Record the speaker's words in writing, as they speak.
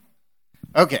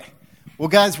Okay. Well,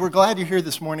 guys, we're glad you're here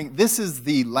this morning. This is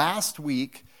the last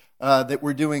week that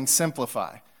we're doing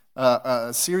Simplify,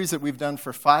 a series that we've done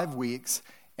for 5 weeks.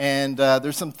 And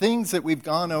there's some things that we've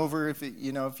gone over. If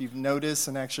you've noticed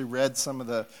and actually read some of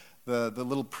the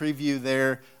little preview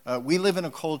there, we live in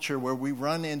a culture where we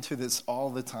run into this all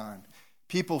the time.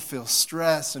 People feel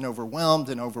stressed and overwhelmed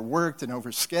and overworked and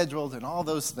overscheduled and all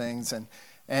those things.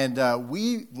 And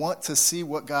we want to see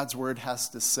what God's Word has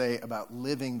to say about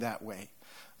living that way.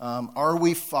 Are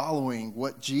we following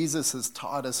what Jesus has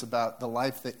taught us about the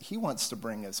life that he wants to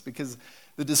bring us? Because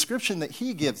the description that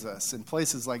he gives us in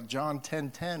places like John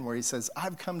 10:10, where he says,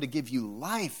 I've come to give you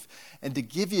life and to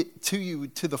give it to you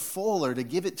to the full, or to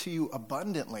give it to you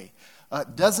abundantly,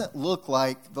 doesn't look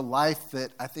like the life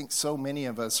that I think so many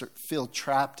of us feel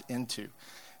trapped into.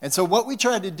 And so what we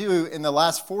tried to do in the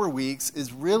last 4 weeks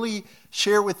is really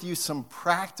share with you some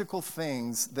practical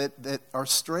things that are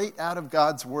straight out of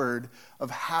God's Word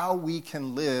of how we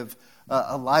can live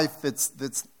a life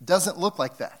that doesn't look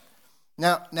like that.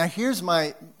 Now here's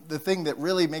the thing that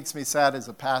really makes me sad as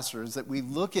a pastor is that we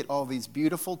look at all these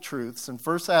beautiful truths, and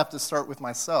first I have to start with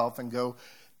myself and go,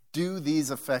 do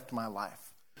these affect my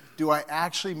life? Do I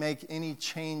actually make any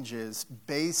changes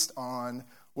based on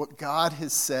what God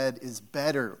has said is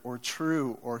better or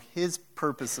true or his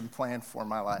purpose and plan for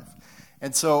my life?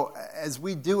 And so as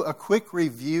we do a quick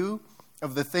review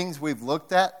of the things we've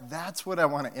looked at, that's what I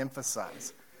want to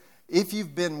emphasize. If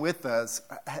you've been with us,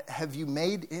 have you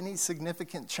made any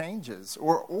significant changes?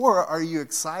 Or are you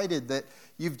excited that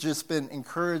you've just been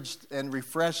encouraged and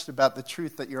refreshed about the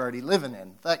truth that you're already living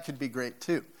in? That could be great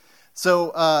too.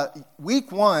 So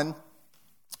week 1,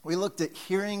 we looked at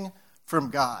hearing from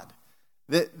God.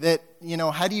 That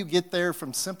how do you get there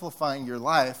from simplifying your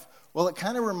life? Well, it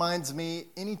kind of reminds me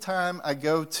anytime I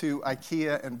go to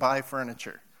IKEA and buy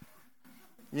furniture.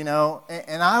 And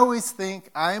I always think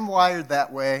I'm wired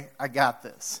that way. I got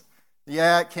this.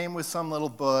 Yeah, it came with some little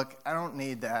book. I don't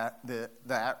need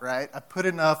that, right? I put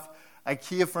enough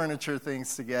IKEA furniture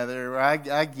things together. I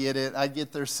get it. I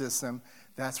get their system.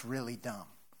 That's really dumb,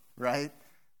 right?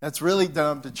 That's really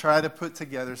dumb to try to put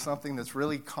together something that's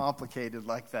really complicated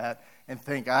like that and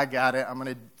think, I got it, I'm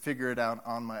going to figure it out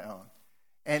on my own.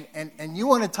 And you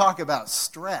want to talk about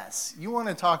stress. You want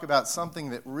to talk about something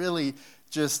that really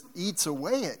just eats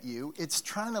away at you. It's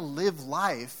trying to live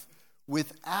life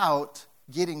without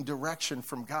getting direction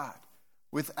from God,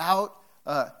 without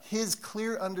his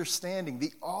clear understanding,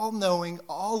 the all-knowing,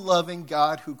 all-loving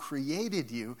God who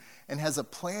created you and has a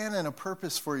plan and a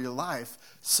purpose for your life.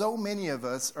 So many of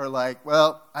us are like,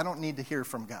 well, I don't need to hear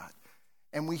from God.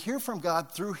 And we hear from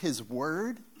God through his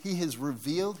word. He has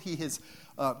revealed, he has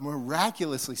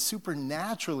miraculously,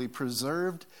 supernaturally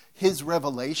preserved his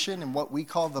revelation in what we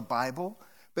call the Bible.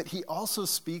 But he also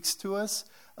speaks to us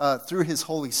through his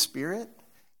Holy Spirit.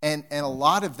 And a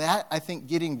lot of that, I think,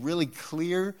 getting really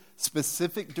clear,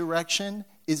 specific direction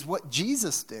is what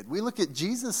Jesus did. We look at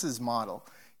Jesus' model.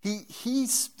 He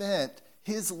spent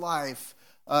his life,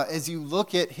 as you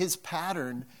look at his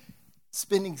pattern,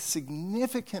 spending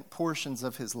significant portions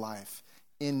of his life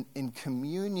in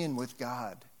communion with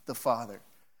God, the Father,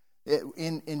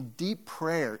 in deep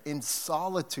prayer, in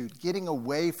solitude, getting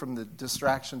away from the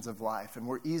distractions of life. And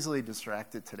we're easily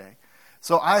distracted today.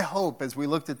 So I hope, as we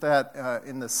looked at that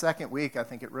in the second week, I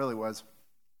think it really was,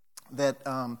 that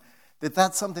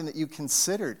that's something that you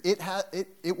considered.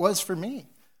 It was for me.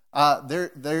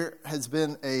 There has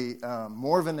been a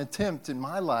more of an attempt in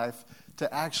my life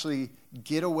to actually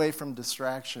get away from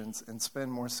distractions and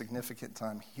spend more significant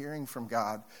time hearing from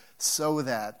God so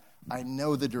that I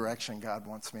know the direction God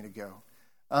wants me to go.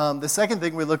 The second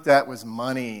thing we looked at was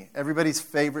money, everybody's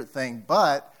favorite thing,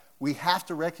 but we have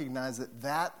to recognize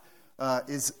that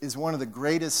is one of the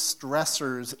greatest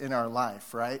stressors in our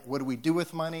life, right? What do we do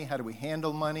with money? How do we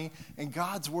handle money? And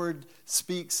God's Word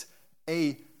speaks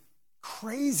a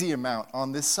crazy amount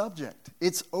on this subject.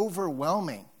 It's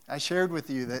overwhelming. I shared with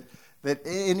you that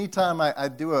anytime I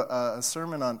do a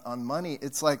sermon on money,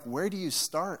 it's like, where do you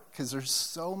start? Because there's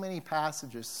so many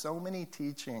passages, so many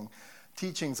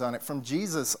teachings on it. From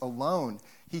Jesus alone,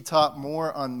 he taught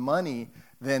more on money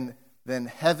than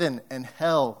heaven and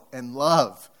hell and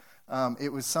love.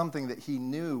 It was something that he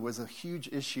knew was a huge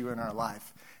issue in our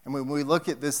life. And when we look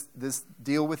at this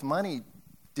deal with money,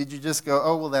 did you just go,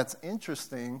 oh, well, that's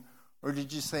interesting? Or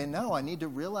did you say, no, I need to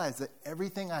realize that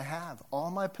everything I have, all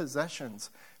my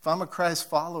possessions, if I'm a Christ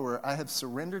follower, I have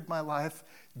surrendered my life.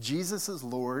 Jesus is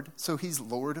Lord, so he's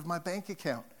Lord of my bank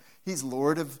account. He's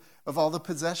Lord of all the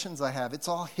possessions I have. It's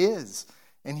all his,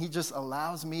 and he just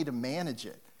allows me to manage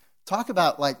it. Talk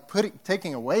about like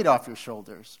taking a weight off your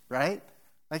shoulders, right?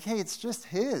 Like, hey, it's just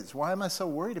his. Why am I so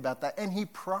worried about that? And he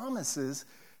promises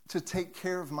to take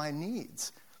care of my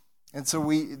needs. And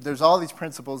so there's all these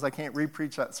principles. I can't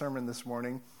re-preach that sermon this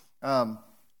morning.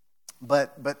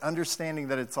 But understanding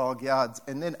that it's all God's.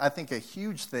 And then I think a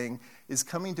huge thing is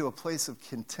coming to a place of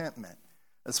contentment,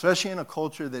 especially in a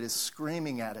culture that is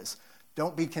screaming at us.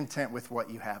 Don't be content with what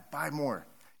you have. Buy more.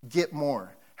 Get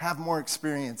more. Have more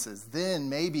experiences. Then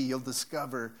maybe you'll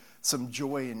discover some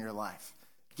joy in your life.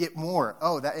 Get more.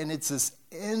 And it's this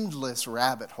endless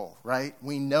rabbit hole, right?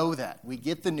 We know that. We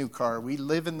get the new car. We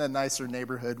live in the nicer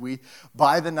neighborhood. We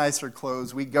buy the nicer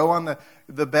clothes. We go on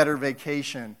the better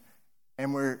vacation.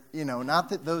 And we're, not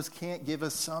that those can't give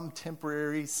us some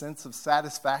temporary sense of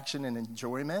satisfaction and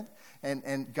enjoyment.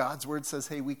 And God's word says,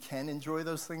 hey, we can enjoy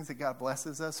those things that God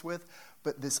blesses us with.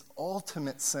 But this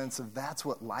ultimate sense of that's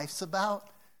what life's about,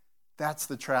 that's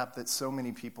the trap that so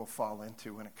many people fall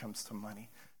into when it comes to money.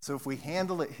 So if we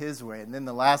handle it his way, and then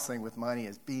the last thing with money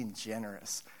is being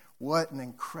generous. What an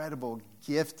incredible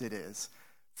gift it is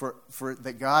for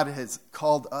that God has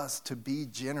called us to be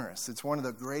generous. It's one of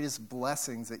the greatest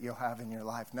blessings that you'll have in your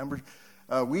life.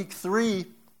 Week 3,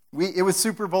 it was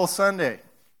Super Bowl Sunday.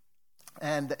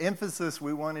 And the emphasis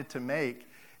we wanted to make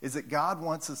is that God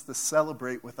wants us to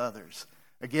celebrate with others.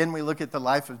 Again, we look at the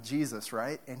life of Jesus,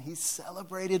 right? And he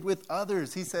celebrated with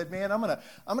others. He said, man, I'm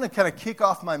gonna kind of kick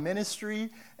off my ministry,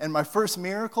 and my first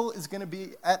miracle is going to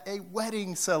be at a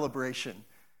wedding celebration.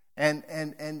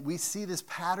 And we see this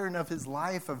pattern of his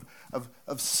life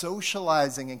of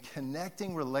socializing and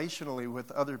connecting relationally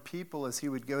with other people as he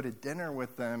would go to dinner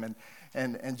with them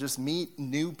and just meet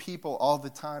new people all the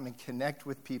time and connect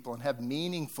with people and have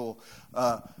meaningful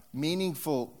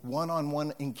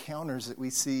one-on-one encounters that we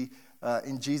see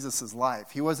in Jesus'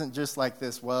 life. He wasn't just like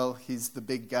this, well, he's the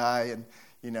big guy and,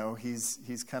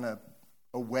 he's kind of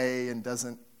away and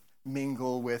doesn't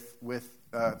mingle with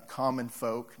common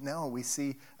folk. No, we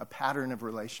see a pattern of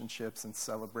relationships and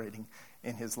celebrating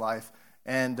in his life.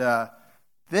 And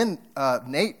then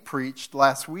Nate preached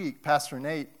last week, Pastor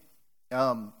Nate,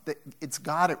 that it's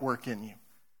God at work in you.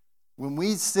 When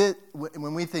we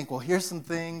think, well, here's some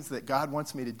things that God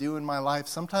wants me to do in my life,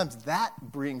 sometimes that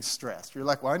brings stress. You're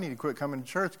like, well, I need to quit coming to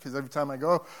church because every time I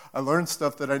go, I learn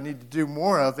stuff that I need to do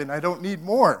more of, and I don't need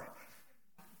more.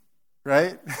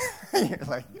 Right? You're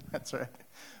like, that's right.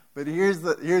 But here's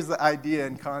the idea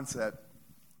and concept,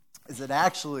 is that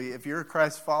actually, if you're a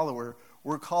Christ follower,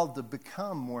 we're called to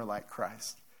become more like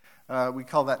Christ. We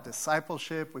call that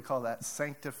discipleship. We call that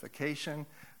sanctification,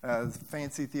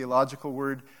 fancy theological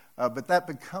word. But that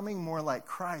becoming more like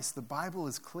Christ, the Bible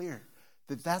is clear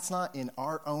that that's not in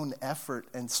our own effort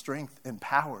and strength and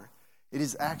power. It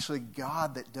is actually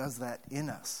God that does that in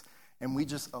us. And we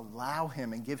just allow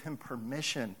him and give him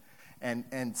permission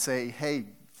and say, hey,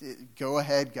 go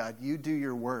ahead, God, you do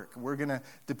your work. We're going to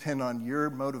depend on your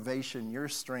motivation, your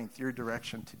strength, your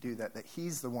direction to do that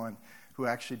he's the one who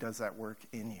actually does that work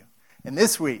in you. And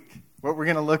this week, what we're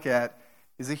going to look at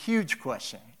is a huge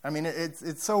question. I mean,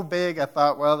 it's so big, I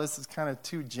thought, well, this is kind of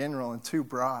too general and too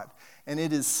broad. And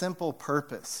it is simple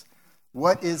purpose.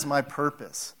 What is my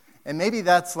purpose? And maybe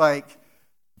that's like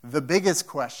the biggest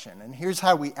question. And here's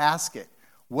how we ask it.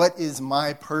 What is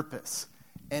my purpose?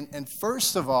 And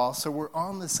first of all, so we're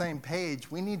on the same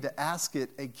page, we need to ask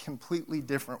it a completely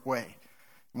different way.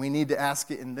 We need to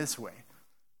ask it in this way.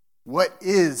 What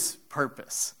is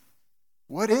purpose?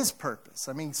 What is purpose?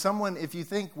 I mean, if you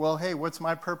think, well, hey, what's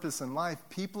my purpose in life?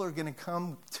 People are going to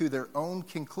come to their own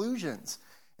conclusions.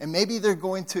 And maybe they're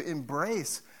going to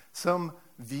embrace some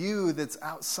view that's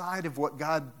outside of what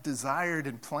God desired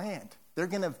and planned. They're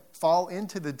going to fall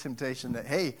into the temptation that,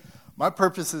 hey, my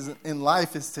purpose in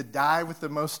life is to die with the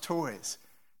most toys,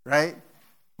 right?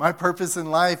 My purpose in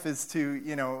life is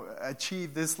to,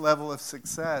 achieve this level of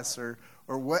success or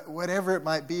whatever it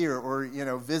might be,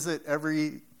 or visit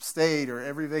every state or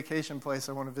every vacation place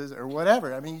I want to visit or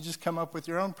whatever. I mean, you just come up with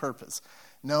your own purpose.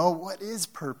 No, what is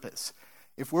purpose?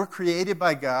 If we're created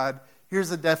by God,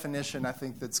 here's a definition I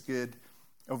think that's good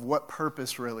of what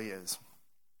purpose really is.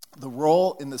 The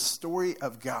role in the story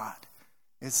of God.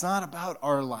 It's not about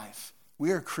our life.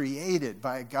 We are created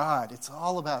by God. It's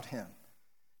all about him.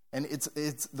 And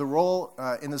it's the role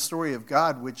in the story of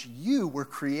God, which you were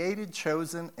created,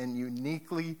 chosen, and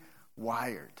uniquely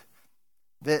wired.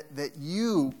 That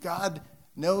God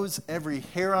knows every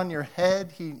hair on your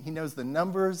head. He knows the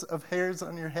numbers of hairs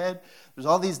on your head. There's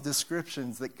all these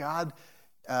descriptions that God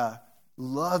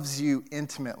loves you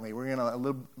intimately. We're going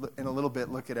to, in a little bit,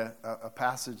 look at a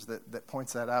passage that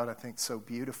points that out, I think, so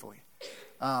beautifully.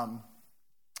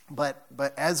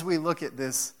 But as we look at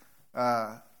this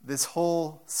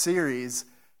whole series,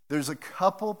 there's a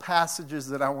couple passages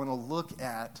that I want to look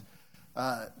at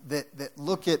that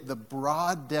look at the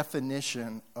broad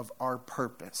definition of our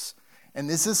purpose. And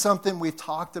this is something we've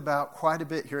talked about quite a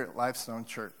bit here at Lifestone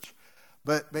Church.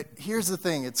 But here's the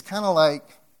thing, it's kind of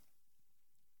like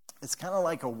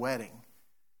a wedding.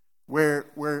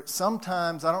 Where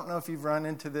sometimes, I don't know if you've run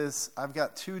into this, I've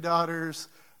got 2 daughters.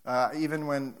 Even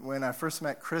when I first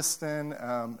met Kristen,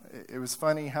 it was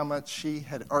funny how much she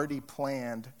had already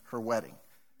planned her wedding,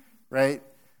 right?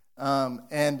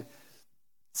 And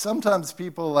sometimes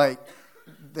people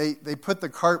they put the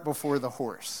cart before the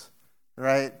horse,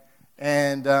 right?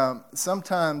 And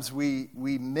sometimes we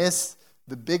miss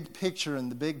the big picture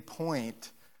and the big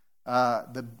point,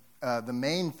 the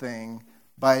main thing,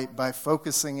 by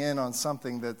focusing in on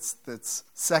something that's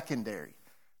secondary.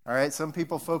 All right, some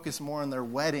people focus more on their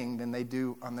wedding than they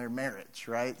do on their marriage,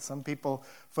 right? Some people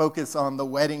focus on the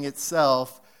wedding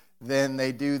itself than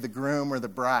they do the groom or the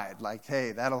bride. Like,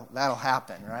 hey, that'll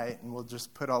happen, right? And we'll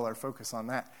just put all our focus on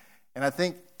that. And I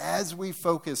think as we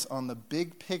focus on the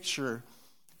big picture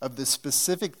of the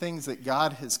specific things that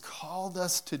God has called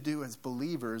us to do as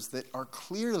believers that are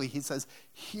clearly, he says,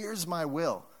 here's my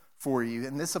will for you,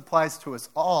 and this applies to us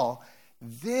all,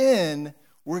 then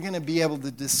we're going to be able to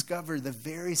discover the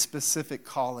very specific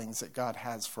callings that God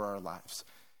has for our lives.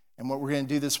 And what we're going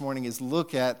to do this morning is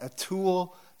look at a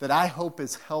tool that I hope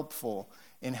is helpful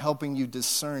in helping you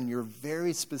discern your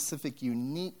very specific,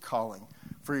 unique calling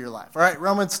for your life. All right,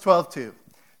 Romans 12:2.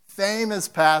 Famous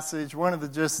passage, one of the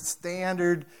just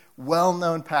standard,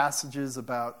 well-known passages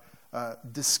about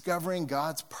discovering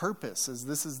God's purpose, as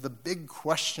this is the big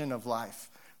question of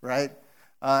life. Right?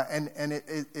 And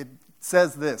it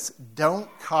says this: don't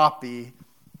copy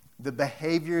the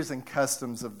behaviors and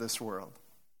customs of this world.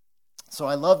 So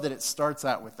I love that it starts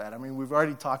out with that. I mean, we've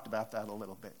already talked about that a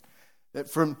little bit. That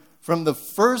from the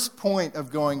first point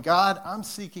of going, God, I'm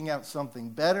seeking out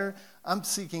something better. I'm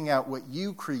seeking out what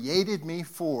you created me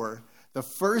for. The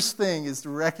first thing is to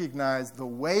recognize the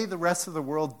way the rest of the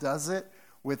world does it,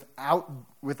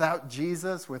 without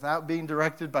Jesus, without being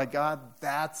directed by God,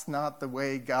 that's not the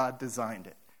way God designed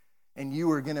it. And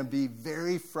you are going to be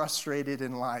very frustrated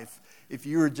in life if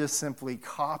you are just simply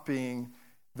copying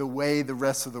the way the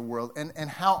rest of the world. And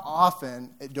how often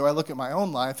do I look at my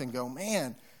own life and go,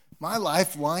 man, my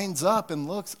life lines up and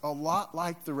looks a lot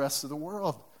like the rest of the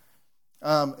world.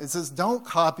 It says, don't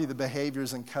copy the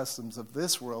behaviors and customs of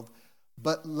this world,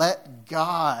 but let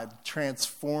God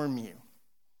transform you.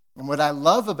 And what I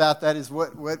love about that is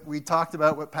what we talked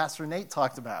about, what Pastor Nate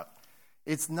talked about.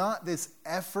 It's not this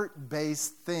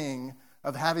effort-based thing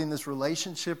of having this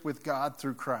relationship with God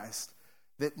through Christ,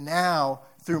 that now,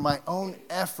 through my own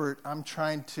effort, I'm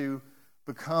trying to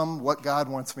become what God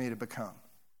wants me to become.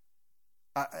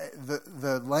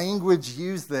 The language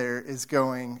used there is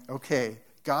going, okay,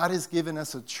 God has given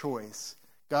us a choice.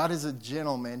 God is a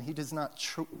gentleman. He does not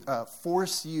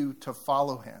force you to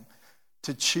follow him,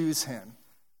 to choose him.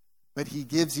 But he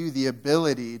gives you the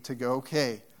ability to go,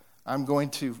 okay, I'm going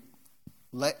to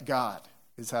let God,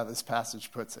 is how this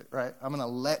passage puts it, right? I'm going to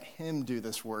let him do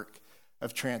this work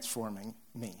of transforming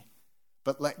me.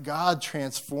 But let God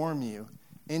transform you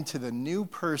into the new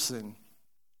person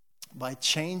by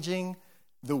changing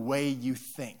the way you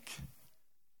think.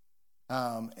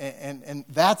 And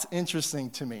that's interesting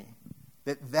to me,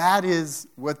 that is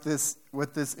what this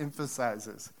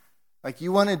emphasizes. Like,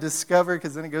 you want to discover,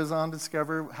 because then it goes on to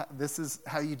discover, this is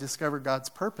how you discover God's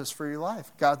purpose for your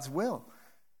life, God's will.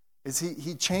 Is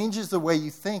he changes the way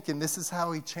you think, and this is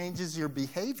how he changes your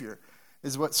behavior,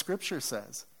 is what Scripture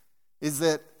says. Is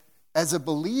that as a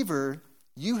believer,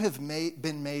 you have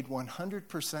been made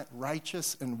 100%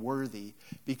 righteous and worthy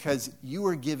because you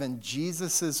are given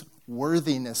Jesus'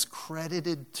 worthiness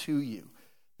credited to you.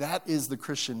 That is the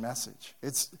Christian message.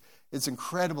 It's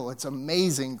incredible. It's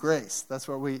amazing grace. That's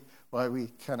why we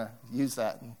kind of use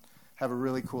that and have a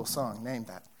really cool song named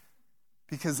that.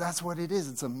 Because that's what it is.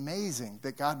 It's amazing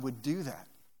that God would do that.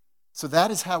 So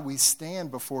that is how we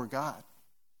stand before God.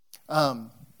 And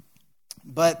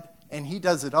he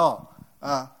does it all.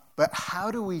 But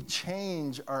how do we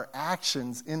change our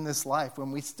actions in this life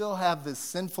when we still have this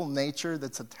sinful nature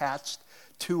that's attached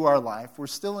to our life? We're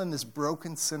still in this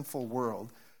broken, sinful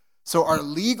world. So our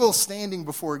legal standing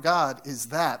before God is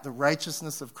that, the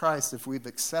righteousness of Christ, if we've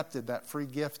accepted that free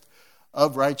gift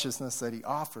of righteousness that he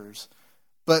offers.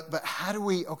 But how do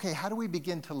we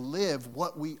begin to live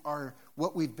what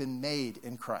we've been made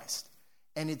in Christ?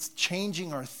 And it's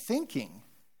changing our thinking.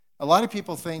 A lot of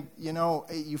people think,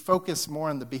 you focus more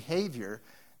on the behavior,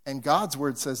 and God's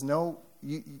word says, no,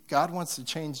 God wants to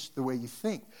change the way you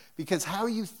think. Because how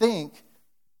you think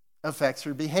affects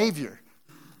your behavior.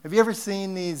 Have you ever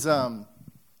seen these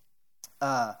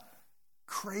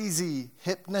crazy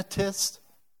hypnotists?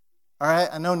 All right,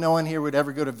 I know no one here would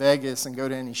ever go to Vegas and go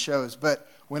to any shows, but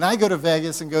when I go to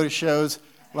Vegas and go to shows,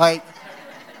 like,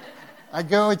 I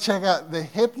go and check out the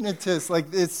hypnotist. Like,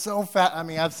 it's so fat. I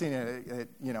mean, I've seen it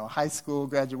at high school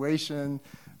graduation,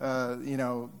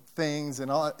 things and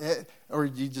all. Or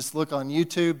you just look on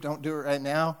YouTube. Don't do it right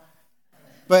now.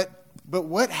 But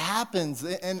what happens?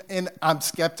 And I'm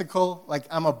skeptical. Like,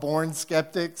 I'm a born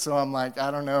skeptic, so I'm like, I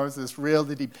don't know. Is this real?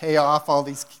 Did he pay off all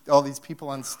these people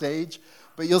on stage?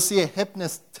 But you'll see a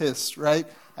hypnotist, right?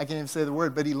 I can't even say the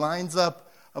word, but he lines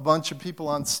up a bunch of people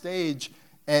on stage,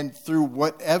 and through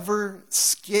whatever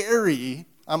scary,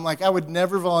 I'm like, I would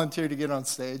never volunteer to get on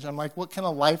stage. I'm like, what kind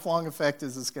of lifelong effect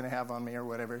is this going to have on me or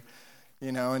whatever?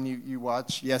 And you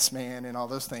watch Yes Man and all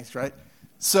those things, right?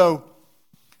 So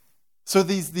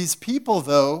these people,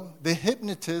 though, the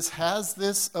hypnotist has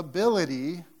this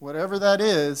ability, whatever that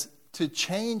is, to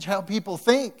change how people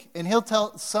think. And he'll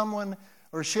tell someone,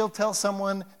 or she'll tell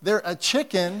someone they're a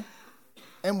chicken,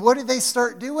 and what do they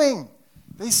start doing?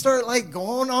 They start like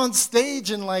going on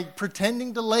stage and like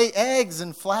pretending to lay eggs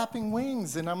and flapping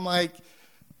wings. And I'm like,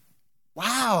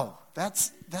 wow,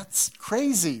 that's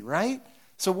crazy, right?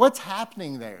 So what's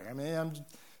happening there? I mean, I'm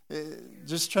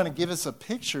just trying to give us a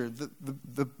picture.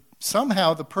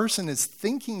 Somehow the person is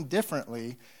thinking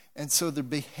differently, and so they're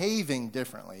behaving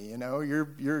differently.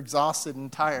 You're exhausted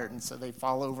and tired, and so they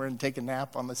fall over and take a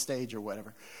nap on the stage or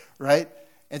whatever, right?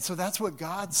 And so that's what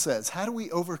God says. How do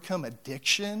we overcome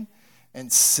addiction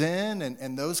and sin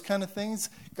and those kind of things?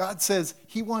 God says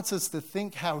he wants us to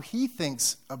think how he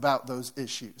thinks about those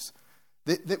issues.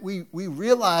 That we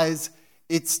realize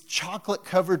it's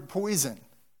chocolate-covered poison,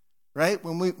 right?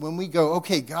 When we go,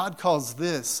 okay, God calls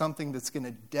this something that's going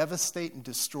to devastate and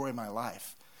destroy my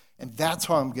life. And that's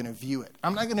how I'm going to view it.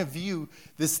 I'm not going to view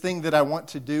this thing that I want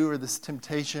to do or this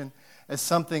temptation as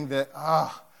something that,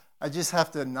 I just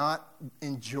have to not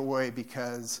enjoy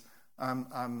because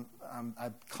I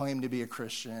claim to be a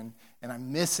Christian and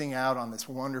I'm missing out on this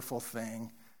wonderful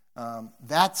thing.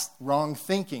 That's wrong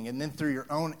thinking. And then through your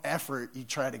own effort, you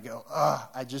try to go,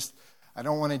 I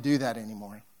don't want to do that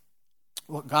anymore.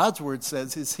 What God's word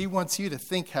says is he wants you to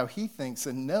think how he thinks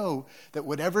and know that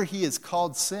whatever he has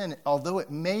called sin, although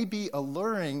it may be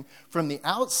alluring from the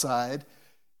outside,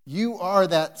 you are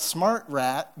that smart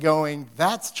rat going,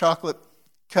 that's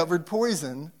chocolate-covered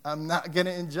poison. I'm not going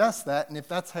to ingest that. And if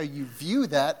that's how you view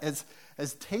that,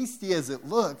 as tasty as it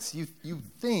looks, you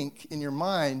think in your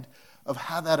mind of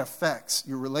how that affects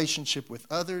your relationship with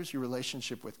others, your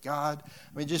relationship with God.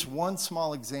 I mean, just one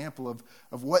small example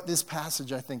of what this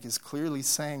passage, I think, is clearly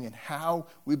saying and how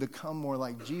we become more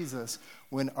like Jesus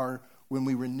when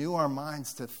we renew our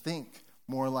minds to think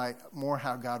more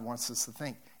how God wants us to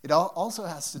think. It also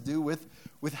has to do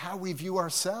with how we view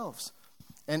ourselves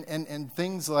and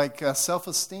things like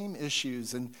self-esteem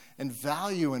issues and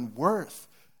value and worth.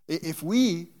 If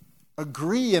we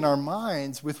agree in our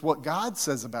minds with what God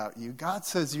says about you, God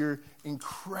says you're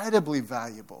incredibly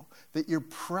valuable, that you're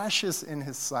precious in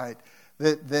his sight,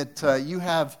 that you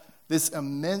have this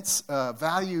immense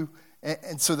value,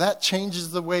 and so that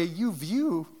changes the way you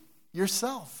view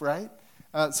yourself, right?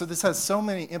 So this has so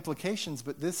many implications,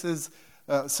 but this is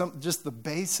just the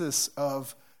basis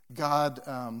of God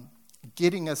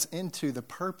getting us into the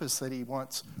purpose that he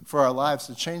wants for our lives,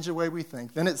 to change the way we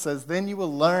think. Then it says, then you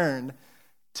will learn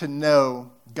to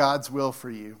know God's will for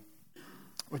you,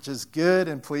 which is good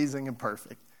and pleasing and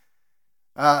perfect.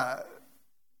 And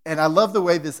I love the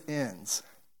way this ends,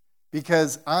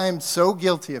 because I'm so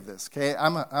guilty of this, okay?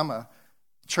 I'm a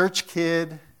church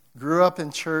kid, grew up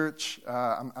in church.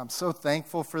 I'm so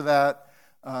thankful for that.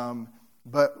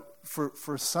 But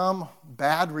for some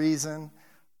bad reason,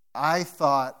 I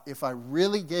thought if I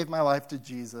really gave my life to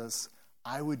Jesus,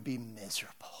 I would be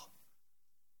miserable,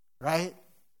 right?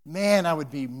 Man, I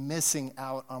would be missing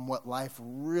out on what life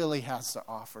really has to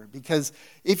offer. Because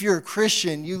if you're a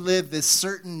Christian, you live this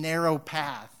certain narrow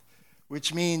path,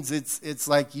 which means it's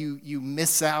like you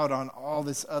miss out on all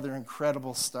this other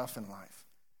incredible stuff in life.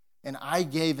 And I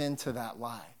gave into that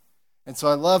lie. And so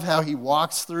I love how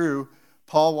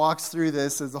Paul walks through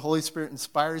this as the Holy Spirit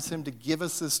inspires him to give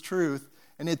us this truth.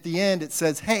 And at the end it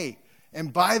says, hey,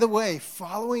 and by the way,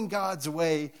 following God's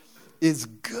way is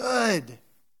good.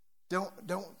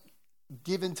 Don't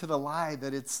give into the lie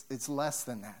that it's less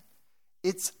than that.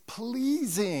 It's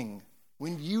pleasing.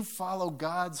 When you follow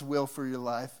God's will for your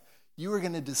life, you are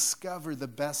going to discover the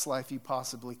best life you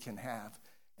possibly can have.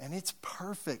 And it's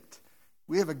perfect.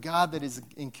 We have a God that is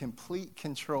in complete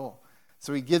control.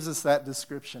 So he gives us that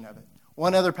description of it.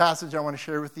 One other passage I want to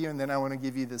share with you, and then I want to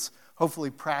give you this hopefully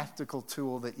practical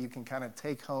tool that you can kind of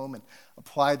take home and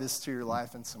apply this to your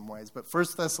life in some ways. But 1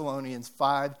 Thessalonians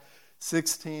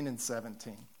 5:16 and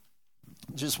 17.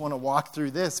 Just want to walk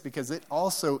through this because it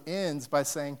also ends by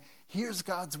saying, here's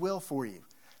God's will for you.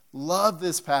 Love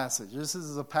this passage. This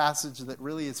is a passage that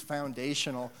really is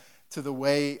foundational to the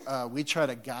way we try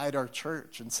to guide our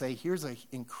church and say, here's an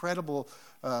incredible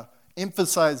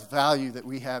emphasized value that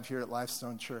we have here at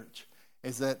Lifestone Church.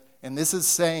 Is that, and this is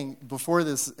saying, before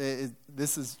this,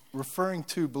 this is referring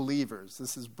to believers.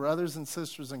 This is brothers and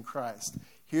sisters in Christ.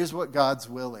 Here's what God's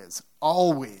will is.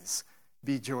 Always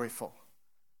be joyful.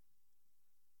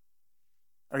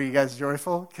 Are you guys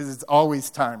joyful? Because it's always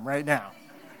time right now.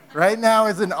 Right now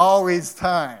is an always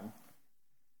time.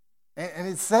 And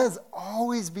it says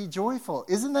always be joyful.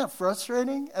 Isn't that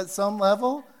frustrating at some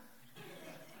level?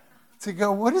 To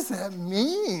go, what does that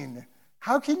mean?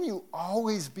 How can you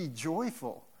always be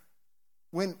joyful?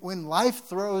 When life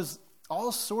throws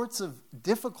all sorts of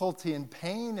difficulty and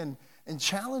pain and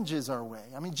challenges our way.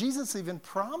 I mean, Jesus even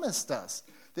promised us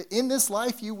that in this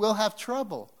life you will have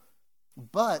trouble.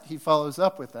 But, he follows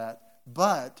up with that,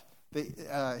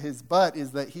 his but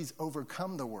is that he's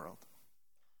overcome the world.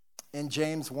 In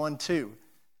James 1:2,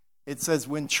 it says,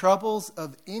 when troubles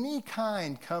of any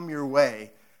kind come your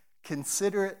way,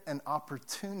 consider it an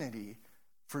opportunity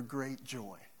for great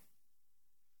joy.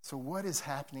 So what is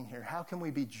happening here? How can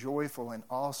we be joyful in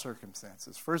all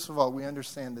circumstances? First of all, we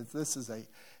understand that this is a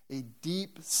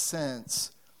deep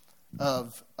sense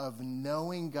of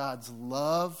knowing God's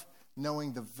love,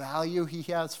 knowing the value he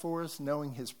has for us,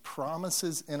 knowing his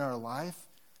promises in our life,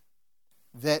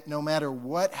 that no matter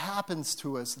what happens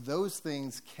to us, those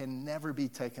things can never be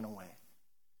taken away.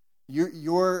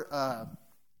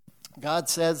 God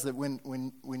says that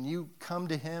when you come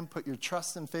to him, put your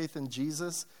trust and faith in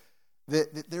Jesus,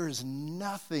 that there is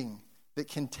nothing that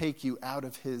can take you out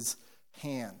of his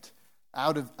hand,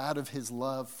 out of his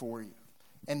love for you.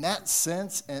 And that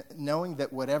sense, knowing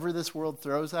that whatever this world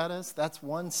throws at us, that's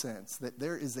one sense, that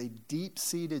there is a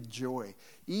deep-seated joy,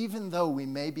 even though we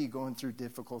may be going through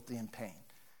difficulty and pain.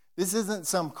 This isn't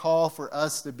some call for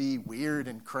us to be weird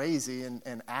and crazy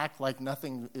and act like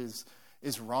nothing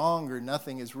is wrong or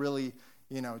nothing is really,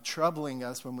 troubling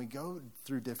us when we go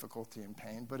through difficulty and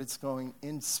pain. But it's going,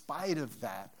 in spite of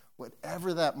that,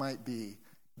 whatever that might be,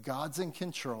 God's in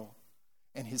control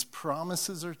and his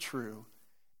promises are true.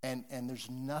 And there's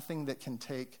nothing that can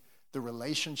take the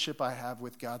relationship I have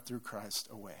with God through Christ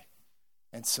away.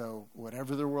 And so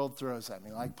whatever the world throws at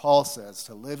me, like Paul says,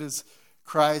 to live is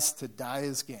Christ, to die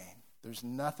is gain. There's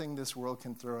nothing this world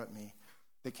can throw at me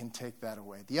that can take that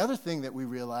away. The other thing that we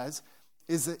realize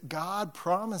is that God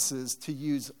promises to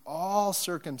use all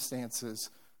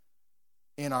circumstances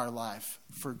in our life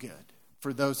for good,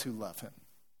 for those who love him.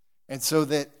 And so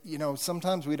that,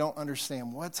 sometimes we don't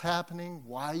understand what's happening,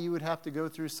 why you would have to go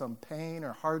through some pain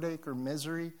or heartache or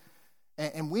misery.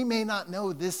 And we may not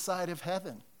know this side of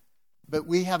heaven, but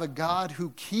we have a God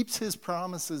who keeps his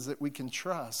promises that we can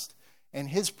trust. And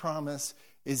his promise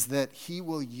is that he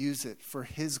will use it for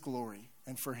his glory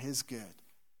and for his good.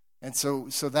 And so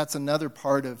that's another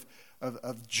part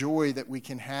of joy that we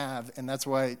can have. And that's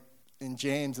why in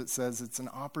James it says it's an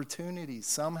opportunity.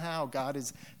 Somehow God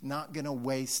is not going to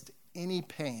waste any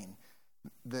pain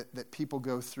that people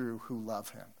go through who love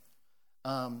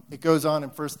him. It goes on in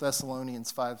 1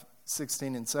 Thessalonians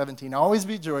 5:16 and 17. Always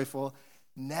be joyful,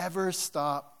 never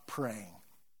stop praying.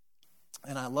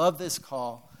 And I love this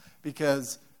call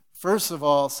because, first of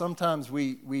all, sometimes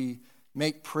we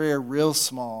make prayer real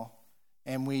small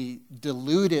and we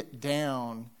dilute it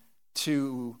down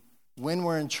to when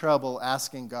we're in trouble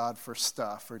asking God for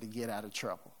stuff or to get out of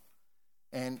trouble.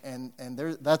 And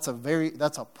that's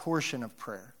a portion of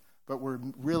prayer. But we're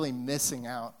really missing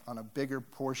out on a bigger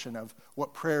portion of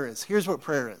what prayer is. Here's what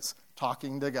prayer is: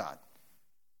 talking to God.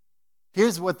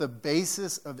 Here's what the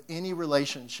basis of any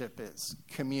relationship is: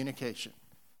 communication.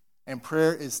 And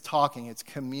prayer is talking. It's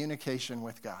communication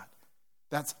with God.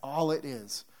 That's all it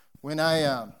is. When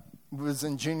I was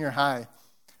in junior high,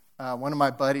 one of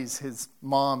my buddies, his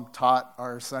mom taught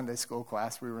our Sunday school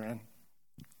class we were in.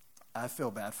 I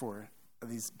feel bad for her.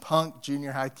 These punk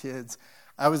junior high kids.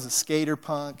 I was a skater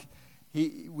punk.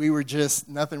 We were just,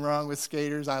 nothing wrong with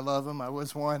skaters. I love them. I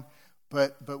was one.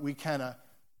 But we kind of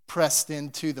pressed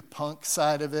into the punk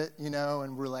side of it,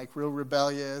 and we're like real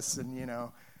rebellious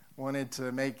and, wanted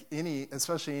to make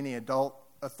especially any adult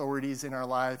authorities in our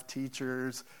life,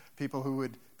 teachers, people who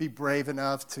would be brave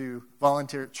enough to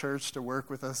volunteer at church to work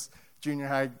with us, junior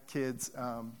high kids,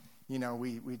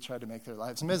 we tried to make their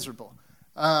lives miserable.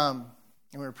 And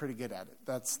we were pretty good at it.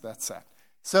 That's sad.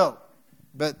 So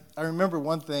But I remember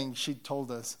one thing she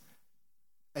told us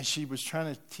as she was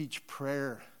trying to teach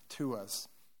prayer to us.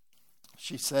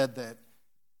 She said that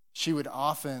she would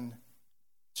often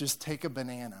just take a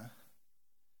banana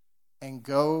and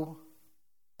go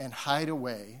and hide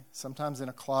away, sometimes in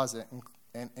a closet,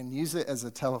 and use it as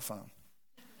a telephone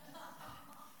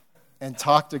and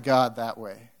talk to God that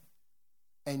way.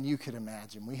 And you could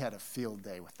imagine, we had a field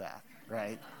day with that,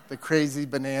 right? The crazy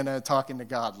banana talking to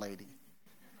God lady.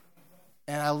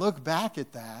 And I look back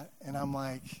at that, and I'm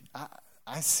like,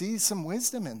 I see some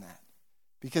wisdom in that.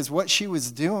 Because what she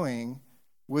was doing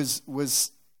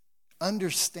was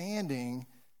understanding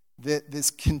that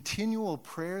this continual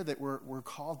prayer that we're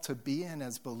called to be in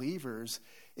as believers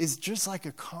is just like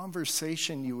a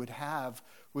conversation you would have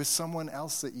with someone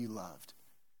else that you loved.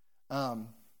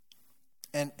 And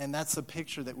that's the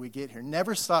picture that we get here.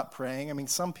 Never stop praying. I mean,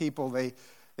 some people, they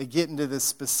get into this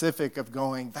specific of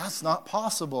going, that's not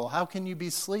possible. How can you be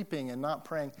sleeping and not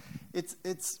praying?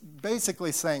 It's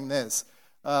basically saying this,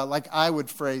 like I would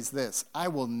phrase this: I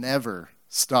will never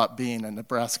stop being a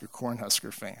Nebraska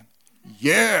Cornhusker fan.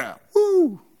 Yeah,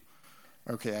 woo!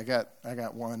 Okay, I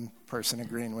got one person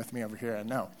agreeing with me over here. I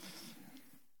know.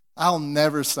 I'll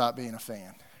never stop being a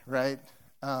fan, right?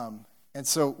 And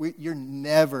so you're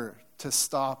never to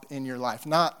stop in your life.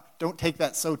 Don't take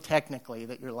that so technically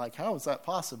that you're like, how is that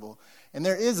possible? And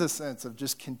there is a sense of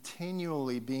just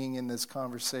continually being in this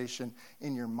conversation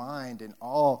in your mind in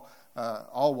all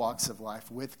walks of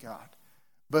life with God.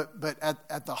 But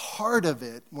at the heart of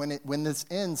it, when this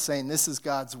ends saying this is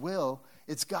God's will,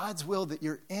 it's God's will that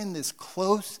you're in this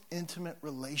close, intimate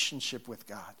relationship with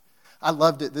God. I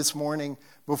loved it this morning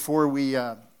before we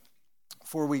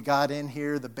got in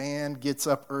here. The band gets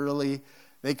up early.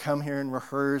 They come here and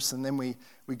rehearse, and then we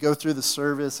go through the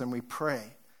service and we pray.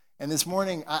 And this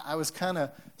morning, I was kind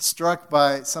of struck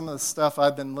by some of the stuff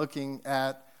I've been looking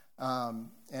at, and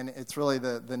it's really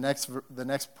the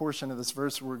next portion of this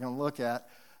verse we're going to look at.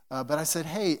 But I said,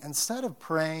 hey, instead of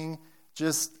praying,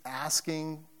 just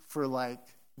asking for like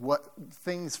what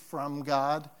things from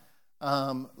God,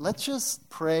 let's just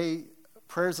pray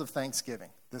prayers of thanksgiving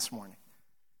this morning.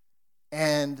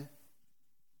 And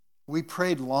we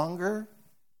prayed longer,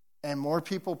 and more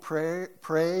people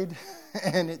prayed,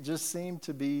 and it just seemed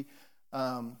to be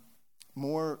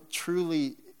more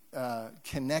truly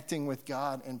connecting with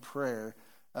God in prayer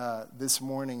this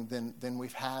morning than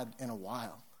we've had in a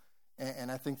while.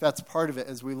 And I think that's part of it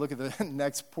as we look at the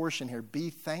next portion here. Be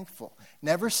thankful.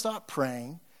 Never stop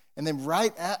praying. And then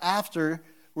right after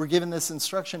we're given this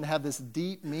instruction to have this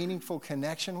deep, meaningful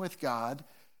connection with God,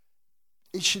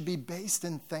 it should be based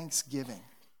in thanksgiving.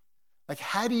 Like,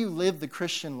 how do you live the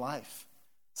Christian life?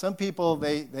 Some people,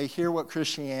 they hear what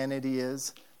Christianity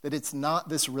is, that it's not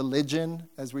this religion,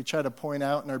 as we try to point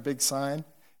out in our big sign.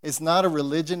 It's not a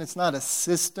religion. It's not a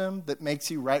system that makes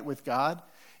you right with God.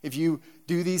 If you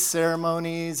do these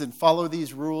ceremonies and follow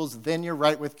these rules, then you're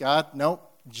right with God. Nope.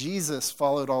 Jesus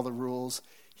followed all the rules.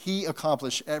 He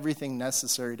accomplished everything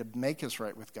necessary to make us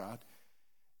right with God.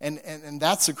 And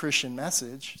that's a Christian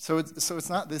message. So it's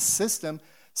not this system.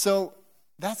 So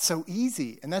that's so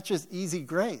easy. And that's just easy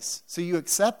grace. So you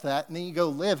accept that, and then you go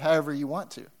live however you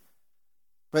want to.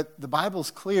 But the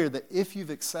Bible's clear that if you've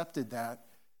accepted that,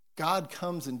 God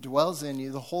comes and dwells in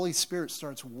you. The Holy Spirit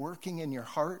starts working in your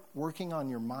heart, working on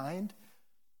your mind,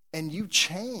 and you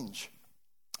change.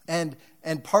 And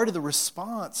part of the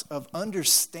response of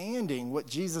understanding what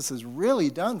Jesus has really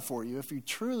done for you, if you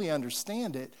truly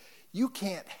understand it, you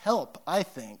can't help, I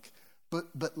think,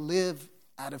 but live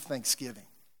out of thanksgiving.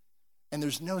 And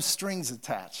there's no strings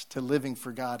attached to living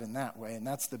for God in that way. And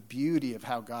that's the beauty of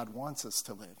how God wants us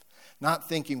to live. Not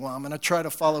thinking, well, I'm going to try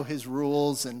to follow his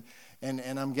rules and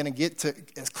I'm going to get to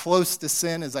as close to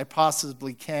sin as I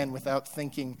possibly can without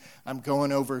thinking I'm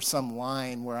going over some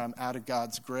line where I'm out of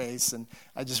God's grace and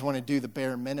I just want to do the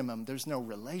bare minimum. There's no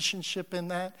relationship in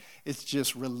that. It's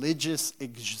just religious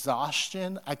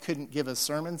exhaustion. I couldn't give a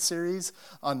sermon series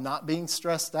on not being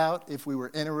stressed out if we were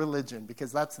in a religion,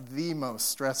 because that's the most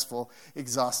stressful,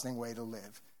 exhausting way to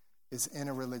live, is in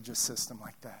a religious system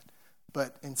like that.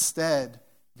 But instead,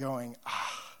 going,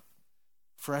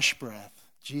 fresh breath.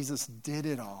 Jesus did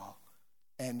it all.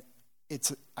 And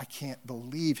I can't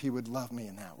believe he would love me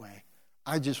in that way.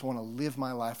 I just want to live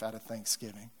my life out of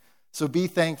thanksgiving. So be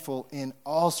thankful in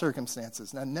all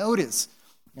circumstances. Now notice,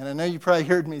 and I know you probably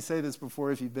heard me say this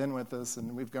before if you've been with us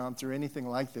and we've gone through anything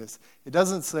like this. It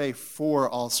doesn't say for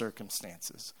all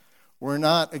circumstances. We're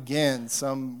not, again,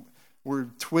 we're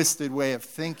twisted way of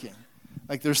thinking.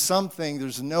 Like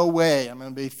there's no way I'm going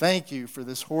to be thank you for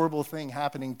this horrible thing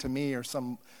happening to me or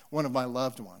one of my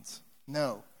loved ones.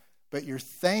 No. but you're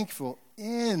thankful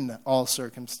in all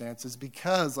circumstances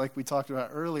because, like we talked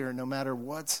about earlier, no matter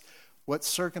what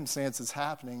circumstance is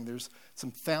happening, there's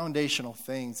some foundational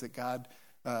things that God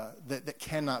that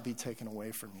cannot be taken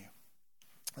away from you.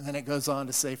 And then it goes on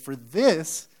to say, for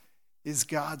this is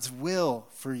God's will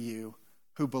for you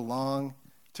who belong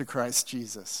to Christ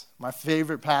Jesus. My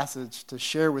favorite passage to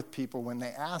share with people when they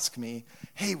ask me,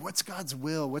 hey, what's God's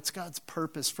will? What's God's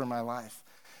purpose for my life?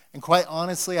 And quite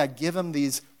honestly, I give them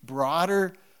these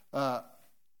broader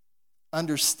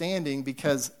understanding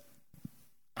because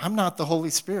I'm not the Holy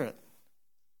Spirit.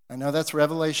 I know that's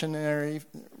revelationary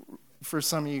for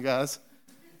some of you guys,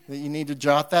 that you need to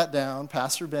jot that down.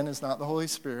 Pastor Ben is not the Holy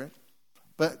Spirit.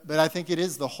 But I think it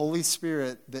is the Holy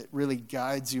Spirit that really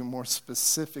guides you more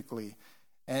specifically.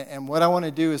 And what I want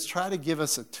to do is try to give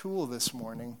us a tool this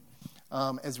morning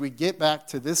as we get back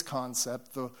to this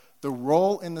concept, the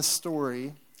role in the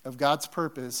story of God's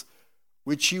purpose,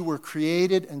 which you were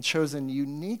created and chosen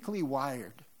uniquely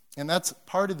wired. And that's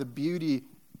part of the beauty,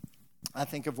 I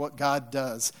think, of what God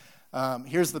does.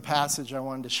 Here's the passage I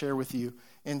wanted to share with you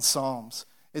in Psalms.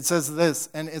 It says this,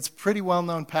 and it's a pretty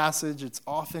well-known passage. It's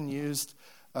often used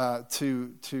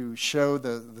to show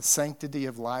the sanctity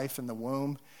of life in the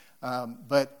womb.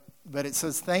 But it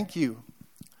says, thank you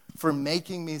for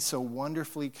making me so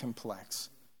wonderfully complex.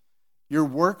 Your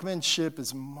workmanship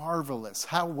is marvelous.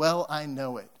 How well I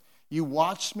know it. You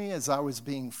watched me as I was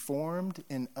being formed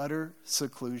in utter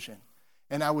seclusion,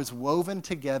 and I was woven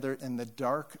together in the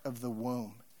dark of the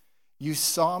womb. You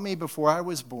saw me before I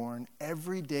was born.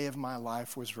 Every day of my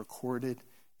life was recorded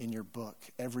in your book.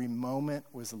 Every moment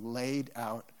was laid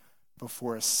out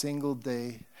before a single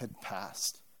day had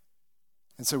passed.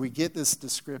 And so we get this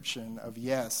description of,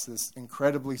 yes, this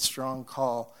incredibly strong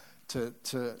call to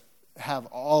have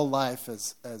all life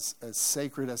as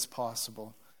sacred as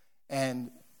possible.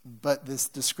 But this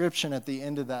description at the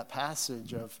end of that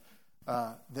passage of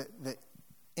that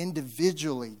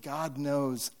individually, God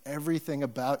knows everything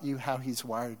about you, how he's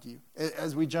wired you.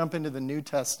 As we jump into the New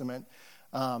Testament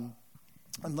and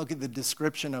look at the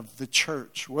description of the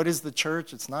church. What is the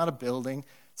church? It's not a building.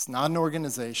 It's not an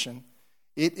organization.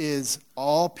 It is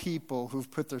all people who've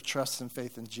put their trust and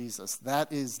faith in Jesus.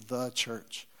 That is the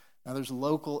church. Now, there's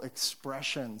local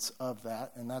expressions of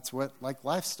that, and that's what, like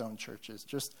Lifestone Church is,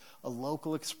 just a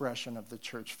local expression of the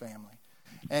church family.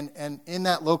 And in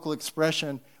that local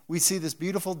expression, we see this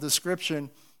beautiful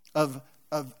description of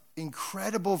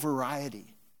incredible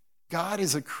variety. God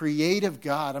is a creative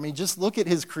God. I mean, just look at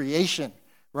his creation,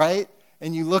 right?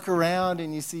 And you look around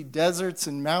and you see deserts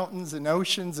and mountains and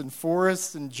oceans and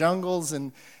forests and jungles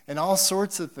and all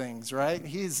sorts of things, right?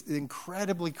 He's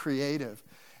incredibly creative.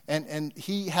 And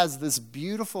he has this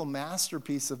beautiful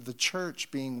masterpiece of the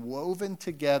church being woven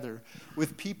together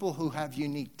with people who have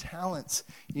unique talents,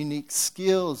 unique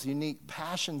skills, unique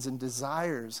passions and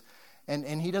desires.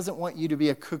 And he doesn't want you to be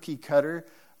a cookie cutter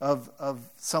of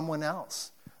someone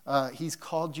else. He's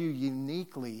called you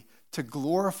uniquely to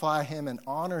glorify him and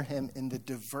honor him in the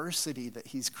diversity that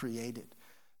he's created.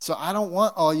 So I don't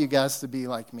want all you guys to be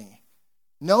like me.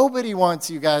 Nobody wants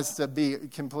you guys to be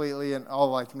completely and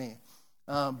all like me.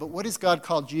 But what has God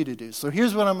called you to do? So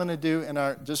here's what I'm going to do in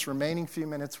our just remaining few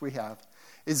minutes we have,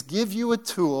 is give you a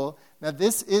tool. Now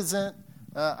this isn't,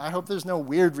 I hope there's no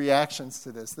weird reactions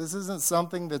to this. This isn't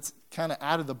something that's kind of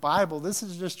out of the Bible. This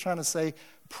is just trying to say,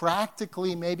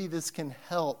 practically, maybe this can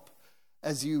help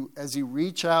as you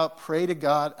reach out, pray to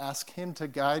God, ask him to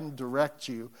guide and direct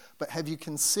you. But have you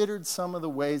considered some of the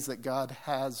ways that God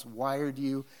has wired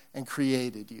you and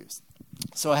created you?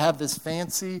 So I have this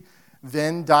fancy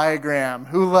Venn diagram.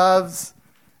 Who loves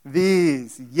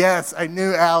these? Yes, I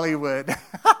knew Allie would.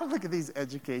 Look at these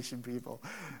education people.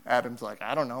 Adam's like,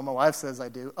 I don't know. My wife says I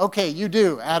do. Okay, you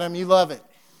do. Adam, you love it.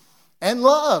 And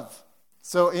love.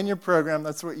 So in your program,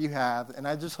 that's what you have. And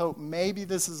I just hope maybe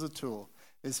this is a tool.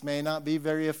 This may not be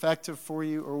very effective for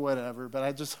you or whatever, but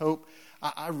I just hope,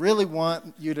 I really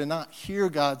want you to not hear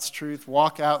God's truth,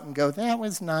 walk out and go, that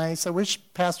was nice. I wish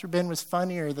Pastor Ben was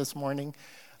funnier this morning.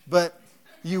 But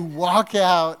you walk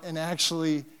out and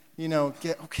actually,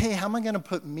 get, okay, how am I going to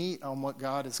put meat on what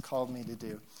God has called me to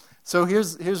do? So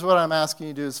here's what I'm asking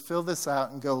you to do is fill this out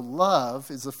and go,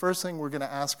 love is the first thing we're going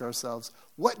to ask ourselves.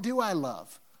 What do I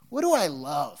love? What do I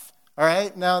love? All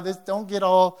right? Now, don't get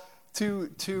all too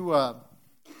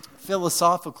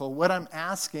philosophical. What I'm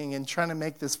asking and trying to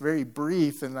make this very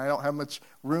brief, and I don't have much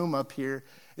room up here,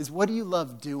 is what do you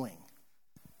love doing?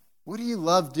 What do you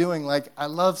love doing? Like, I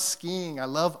love skiing. I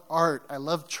love art. I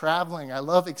love traveling. I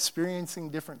love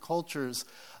experiencing different cultures.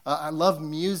 I love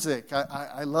music.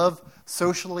 I love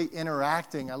socially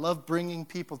interacting. I love bringing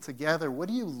people together. What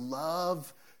do you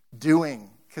love doing,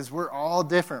 because we're all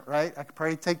different, right? I could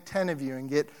probably take 10 of you and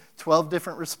get 12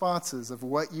 different responses of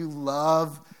what you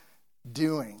love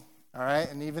doing, all right?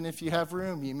 And even if you have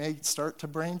room, you may start to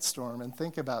brainstorm and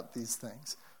think about these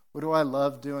things. What do I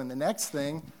love doing? The next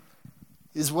thing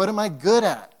is, what am I good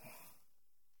at?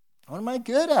 What am I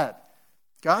good at?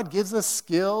 God gives us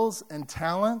skills and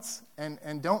talents,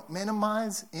 and don't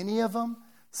minimize any of them.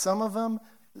 Some of them,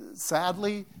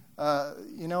 sadly,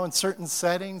 in certain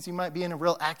settings, you might be in a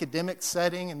real academic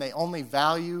setting and they only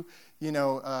value,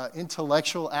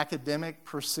 intellectual academic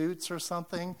pursuits or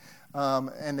something,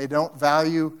 and they don't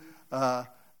value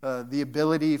the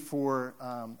ability for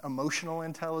emotional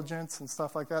intelligence and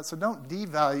stuff like that. So don't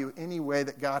devalue any way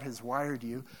that God has wired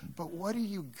you, but what are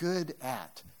you good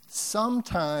at?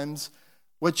 Sometimes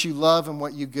what you love and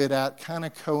what you're good at kind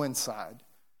of coincide,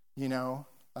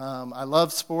 I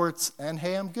love sports, and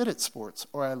hey, I'm good at sports.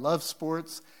 Or I love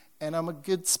sports, and I'm a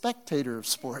good spectator of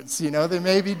sports. They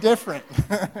may be different,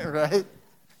 right?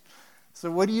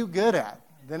 So what are you good at?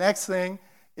 The next thing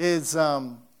is,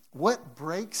 what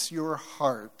breaks your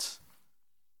heart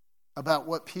about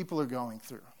what people are going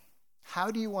through? How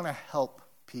do you want to help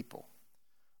people?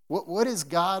 What has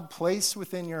God placed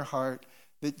within your heart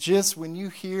that just when you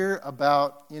hear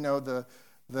about,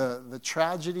 the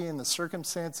tragedy and the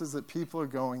circumstances that people are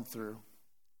going through,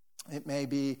 it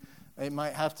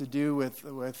might have to do with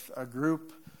a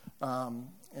group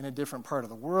in a different part of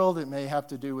the world. It may have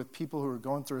to do with people who are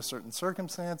going through a certain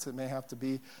circumstance. It may have to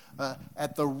be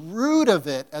at the root of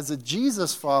it, as a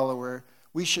Jesus follower,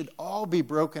 we should all be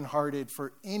brokenhearted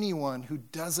for anyone who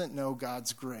doesn't know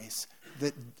God's grace,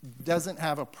 that doesn't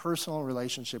have a personal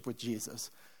relationship with Jesus.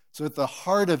 So at the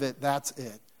heart of it, that's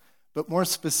it. But more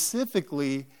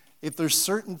specifically, if there's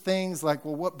certain things like,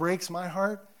 what breaks my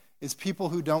heart is people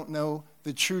who don't know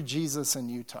the true Jesus in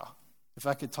Utah. If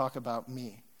I could talk about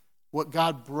me. What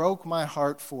God broke my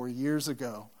heart for years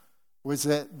ago was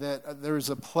that there was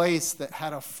a place that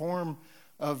had a form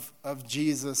of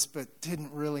Jesus but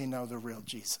didn't really know the real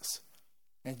Jesus.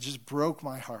 And it just broke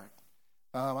my heart.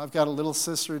 I've got a little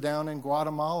sister down in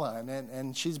Guatemala,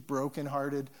 and she's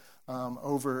brokenhearted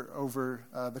over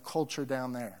the culture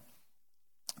down there.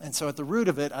 And so at the root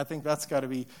of it, I think that's got to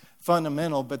be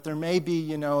fundamental. But there may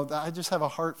be, I just have a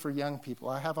heart for young people.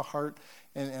 I have a heart,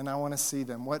 and I want to see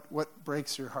them. What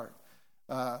breaks your heart?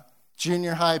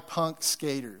 Junior high punk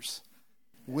skaters.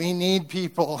 We need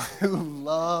people who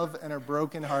love and are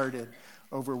brokenhearted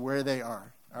over where they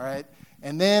are. All right?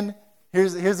 And then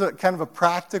here's a kind of a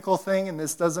practical thing, and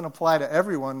this doesn't apply to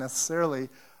everyone necessarily,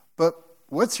 but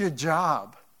what's your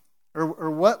job?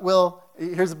 Or what will,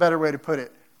 here's a better way to put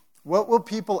it, what will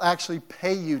people actually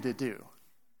pay you to do?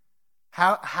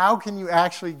 How can you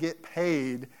actually get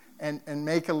paid and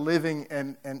make a living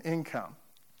and income?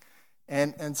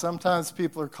 And sometimes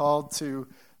people are called to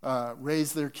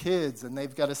raise their kids, and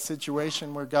they've got a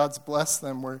situation where God's blessed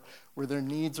them, where their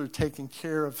needs are taken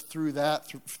care of through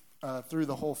that, through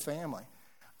the whole family.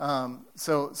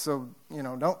 So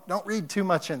don't read too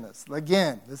much in this.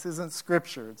 Again, this isn't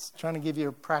scripture. It's trying to give you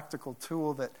a practical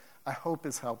tool that I hope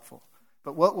is helpful.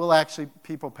 But what will actually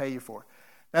people pay you for?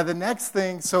 Now, the next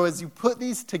thing, so as you put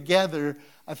these together,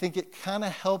 I think it kind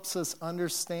of helps us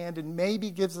understand and maybe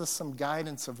gives us some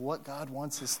guidance of what God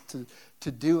wants us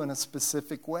to do in a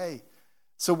specific way.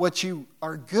 So what you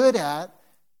are good at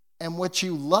and what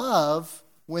you love,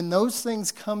 when those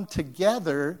things come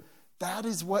together, that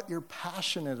is what you're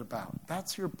passionate about.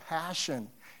 That's your passion.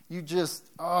 You just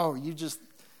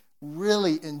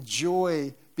really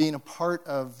enjoy being a part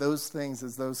of those things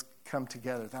as those come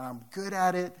together. That I'm good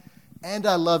at it and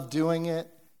I love doing it.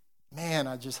 Man,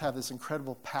 I just have this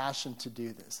incredible passion to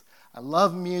do this. I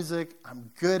love music.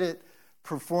 I'm good at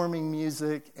performing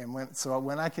music. And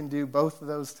when I can do both of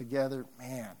those together,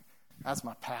 man, that's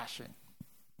my passion.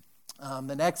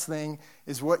 The next thing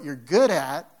is what you're good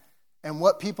at and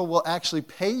what people will actually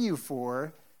pay you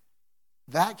for.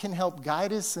 That can help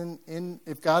guide us in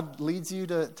if God leads you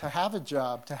to have a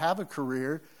job, to have a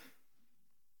career.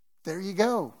 There you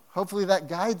go. Hopefully that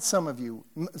guides some of you.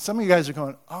 Some of you guys are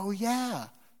going, oh yeah,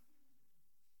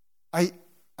 I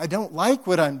don't like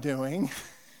what I'm doing,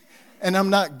 and I'm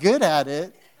not good at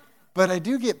it, but I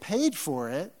do get paid for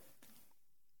it.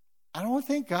 I don't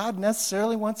think God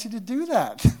necessarily wants you to do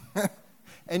that.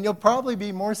 And you'll probably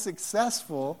be more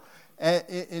successful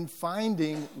in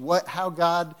finding how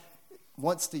God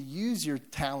wants to use your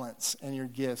talents and your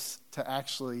gifts to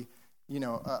actually,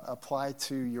 apply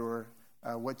to your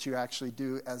what you actually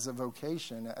do as a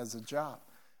vocation, as a job.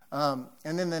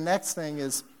 And then the next thing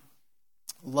is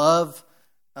love,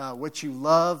 what you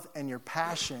love and your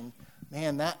passion.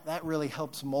 Man, that really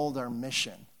helps mold our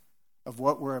mission. of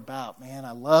what we're about. Man,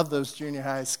 I love those junior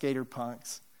high skater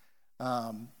punks.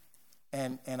 And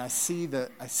I see that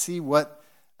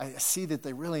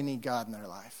they really need God in their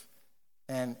life.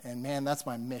 And man, that's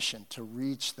my mission, to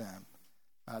reach them,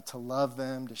 to love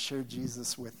them, to share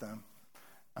Jesus with them.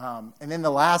 And then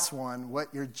the last one,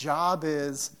 what your job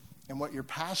is and what you're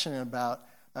passionate about,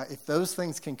 if those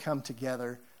things can come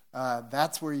together,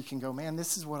 that's where you can go, man,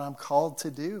 this is what I'm called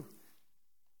to do.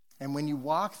 And when you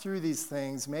walk through these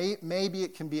things, maybe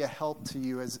it can be a help to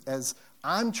you as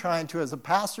I'm trying to, as a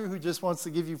pastor who just wants to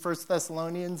give you 1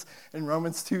 Thessalonians and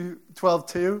Romans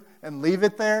 12:2 and leave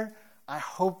it there. I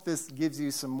hope this gives you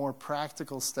some more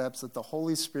practical steps that the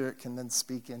Holy Spirit can then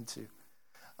speak into.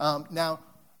 Now,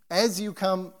 as you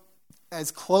come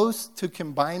as close to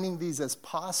combining these as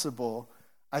possible,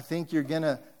 I think you're going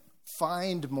to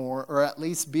find more, or at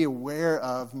least be aware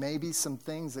of maybe some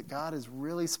things that God has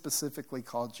really specifically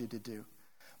called you to do.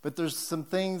 But there's some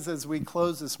things as we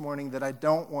close this morning that I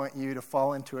don't want you to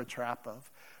fall into a trap of.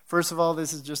 First of all,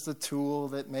 this is just a tool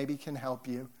that maybe can help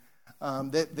you.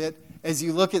 That as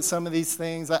you look at some of these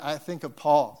things, I think of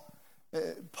Paul.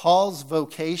 Paul's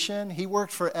vocation, he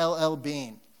worked for L.L.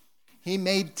 Bean. He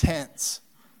made tents.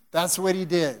 That's what he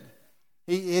did.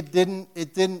 It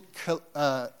didn't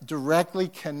directly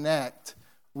connect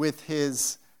with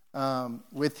his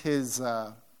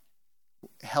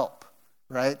help,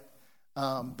 right?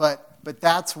 But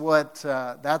that's what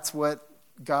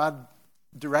God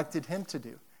directed him to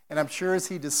do. And I'm sure as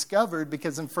he discovered,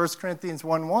 because in 1 Corinthians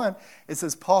 1:1, it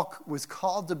says Paul was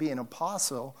called to be an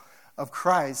apostle of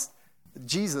Christ,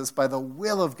 Jesus, by the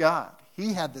will of God.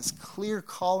 He had this clear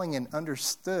calling and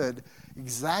understood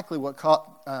exactly what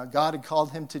God had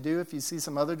called him to do. If you see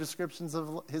some other descriptions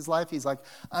of his life, he's like,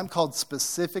 I'm called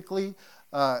specifically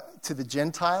to the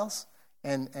Gentiles,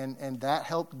 and that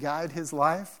helped guide his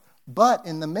life. But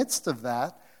in the midst of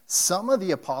that, some of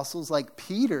the apostles, like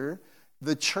Peter,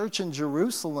 the church in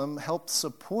Jerusalem helped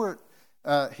support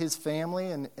his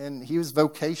family, and he was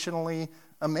vocationally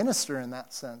a minister in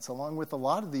that sense, along with a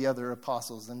lot of the other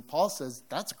apostles. And Paul says,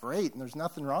 that's great, and there's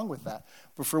nothing wrong with that.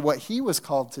 But for what he was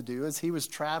called to do, as he was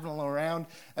traveling around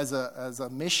as a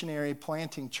missionary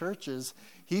planting churches,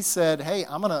 he said, hey,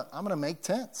 I'm gonna make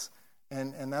tents.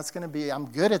 And that's going to be, I'm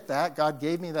good at that. God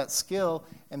gave me that skill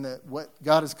and what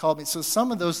God has called me. So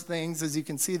some of those things, as you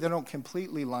can see, they don't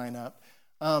completely line up.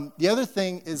 The other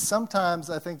thing is sometimes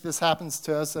I think this happens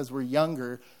to us as we're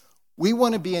younger. We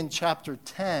want to be in chapter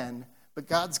 10, but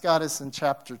God's got us in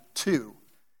chapter 2.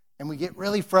 And we get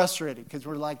really frustrated because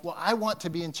we're like, well, I want to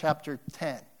be in chapter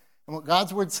 10. And what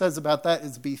God's word says about that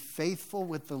is be faithful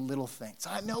with the little things.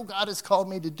 I know God has called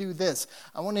me to do this.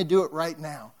 I want to do it right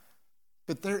now.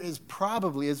 But there is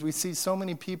probably, as we see so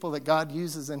many people that God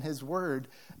uses in his word,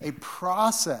 a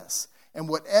process. And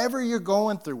whatever you're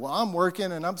going through, well, I'm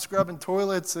working and I'm scrubbing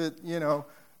toilets at,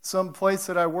 some place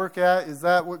that I work at. Is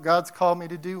that what God's called me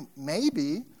to do?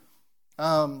 Maybe.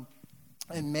 And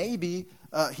maybe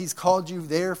he's called you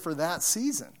there for that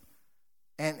season.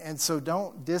 And so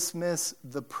don't dismiss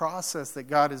the process that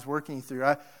God is working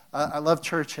through. I love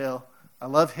Churchill. I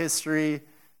love history.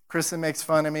 Kristen makes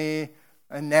fun of me.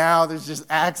 And now there's just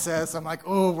access. I'm like,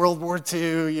 oh, World War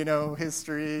II,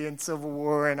 history and Civil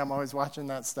War, and I'm always watching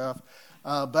that stuff.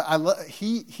 But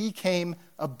he came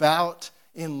about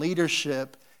in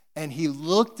leadership, and he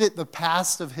looked at the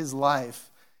past of his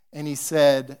life, and he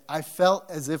said, I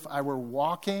felt as if I were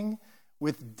walking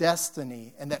with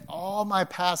destiny, and that all my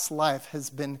past life has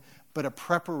been but a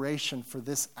preparation for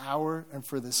this hour and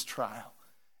for this trial.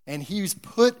 And he's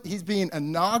being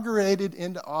inaugurated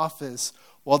into office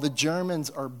while the Germans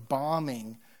are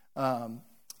bombing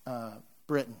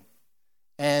Britain.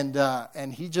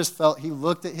 And he just felt, he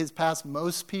looked at his past.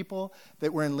 Most people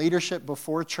that were in leadership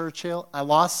before Churchill, I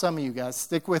lost some of you guys,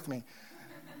 stick with me.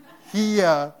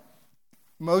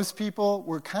 Most people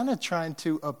were kind of trying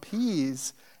to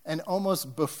appease and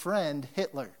almost befriend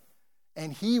Hitler.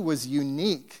 And he was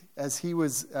unique as he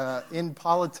was in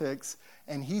politics,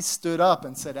 and he stood up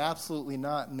and said, absolutely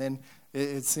not. And then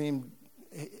it seemed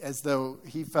as though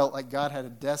he felt like God had a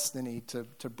destiny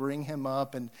to bring him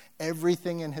up, and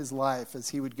everything in his life as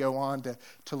he would go on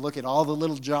to look at all the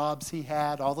little jobs he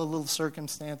had, all the little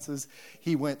circumstances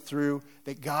he went through,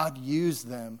 that God used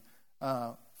them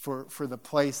for the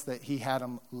place that he had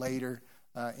him later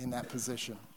in that position.